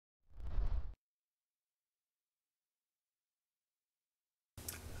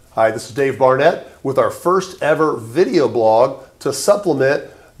Hi, this is Dave Barnett with our first ever video blog to supplement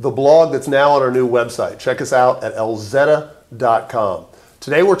the blog that's now on our new website. Check us out at elzetta.com.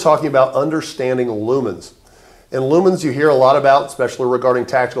 Today we're talking about understanding lumens. And lumens you hear a lot about, especially regarding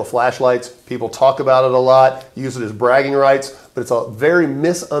tactical flashlights. People talk about it a lot, use it as bragging rights, but it's a very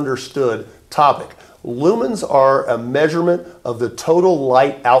misunderstood topic. Lumens are a measurement of the total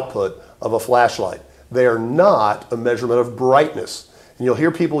light output of a flashlight. They are not a measurement of brightness. And you'll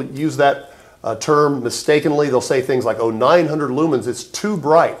hear people use that term mistakenly. They'll say things like, oh, 900 lumens, it's too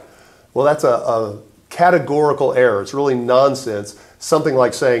bright. Well, that's a categorical error. It's really nonsense. Something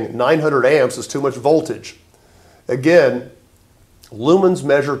like saying 900 amps is too much voltage. Again, lumens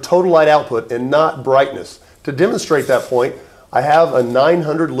measure total light output and not brightness. To demonstrate that point, I have a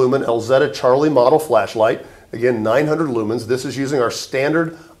 900 lumen Elzetta Charlie model flashlight. Again, 900 lumens. This is using our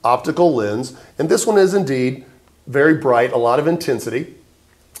standard optical lens, and this one is indeed very bright, a lot of intensity.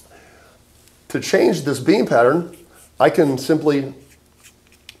 To change this beam pattern, I can simply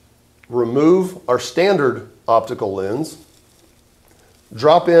remove our standard optical lens,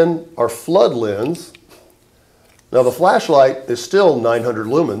 drop in our flood lens. Now the flashlight is still 900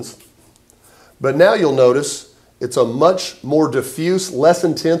 lumens, but now you'll notice it's a much more diffuse, less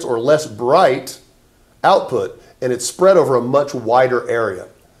intense, or less bright output, and it's spread over a much wider area.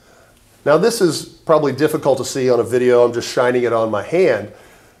 Now this is probably difficult to see on a video. I'm just shining it on my hand.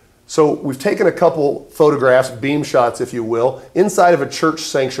 So we've taken a couple photographs, beam shots if you will, inside of a church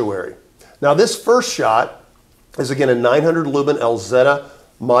sanctuary. Now this first shot is again a 900 lumen Elzetta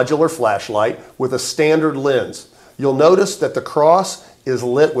Modular Flashlight with a standard lens. You'll notice that the cross is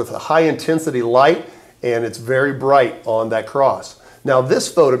lit with a high intensity light and it's very bright on that cross. Now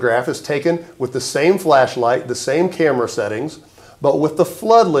this photograph is taken with the same flashlight, the same camera settings, but with the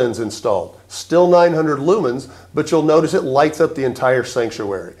flood lens installed. Still 900 lumens, but you'll notice it lights up the entire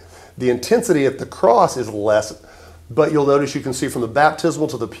sanctuary. The intensity at the cross is less, but you'll notice you can see from the baptismal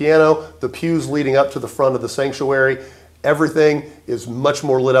to the piano, the pews leading up to the front of the sanctuary, everything is much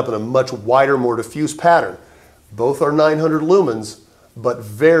more lit up in a much wider, more diffuse pattern. Both are 900 lumens, but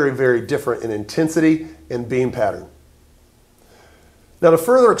very, very different in intensity and beam pattern. Now to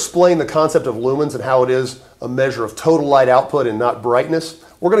further explain the concept of lumens and how it is a measure of total light output and not brightness,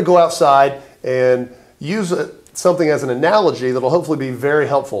 we're going to go outside and use something as an analogy that will hopefully be very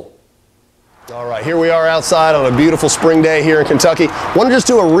helpful. All right, here we are outside on a beautiful spring day here in Kentucky. I want to just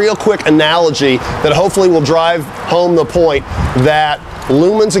do a real quick analogy that hopefully will drive home the point that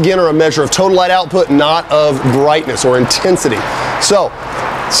lumens again are a measure of total light output, not of brightness or intensity. So,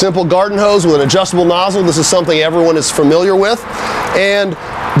 simple garden hose with an adjustable nozzle. This is something everyone is familiar with. And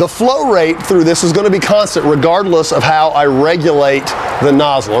the flow rate through this is going to be constant regardless of how I regulate the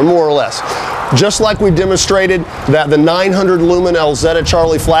nozzle, or more or less. Just like we demonstrated that the 900 lumen Elzetta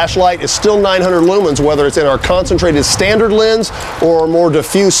Charlie flashlight is still 900 lumens, whether it's in our concentrated standard lens or more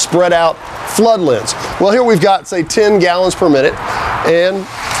diffuse spread out flood lens. Well, here we've got, say, 10 gallons per minute, and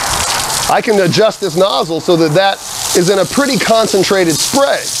I can adjust this nozzle so that that is in a pretty concentrated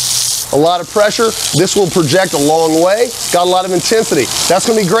spray. A lot of pressure, this will project a long way, got a lot of intensity. That's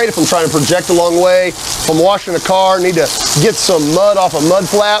going to be great if I'm trying to project a long way, if I'm washing a car, need to get some mud off a mud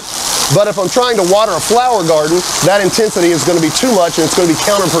flap. But if I'm trying to water a flower garden, that intensity is going to be too much and it's going to be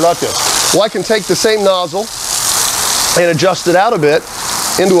counterproductive. Well, I can take the same nozzle and adjust it out a bit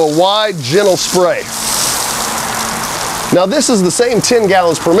into a wide, gentle spray. Now this is the same 10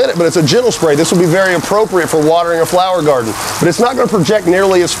 gallons per minute, but it's a gentle spray. This will be very appropriate for watering a flower garden. But it's not going to project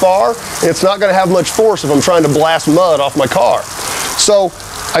nearly as far, and it's not going to have much force if I'm trying to blast mud off my car. So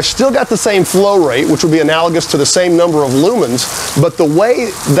I've still got the same flow rate, which would be analogous to the same number of lumens, but the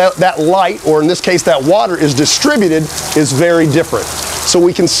way that light, or in this case that water, is distributed is very different. So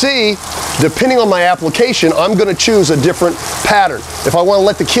we can see, depending on my application, I'm going to choose a different pattern. If I want to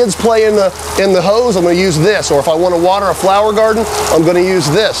let the kids play in the hose, I'm going to use this. Or if I want to water a flower garden, I'm going to use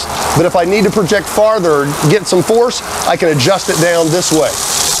this. But if I need to project farther or get some force, I can adjust it down this way.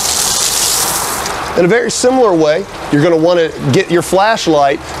 In a very similar way, you're going to want to get your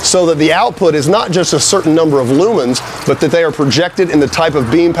flashlight so that the output is not just a certain number of lumens, but that they are projected in the type of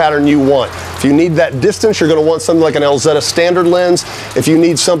beam pattern you want. If you need that distance, you're going to want something like an Elzetta standard lens. If you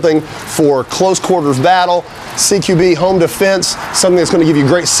need something for close quarters battle, CQB, home defense, something that's going to give you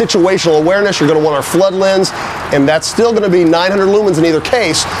great situational awareness, you're going to want our flood lens, and that's still going to be 900 lumens in either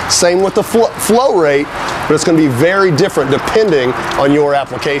case. Same with the flow rate, but it's going to be very different depending on your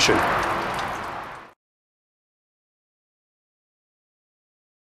application.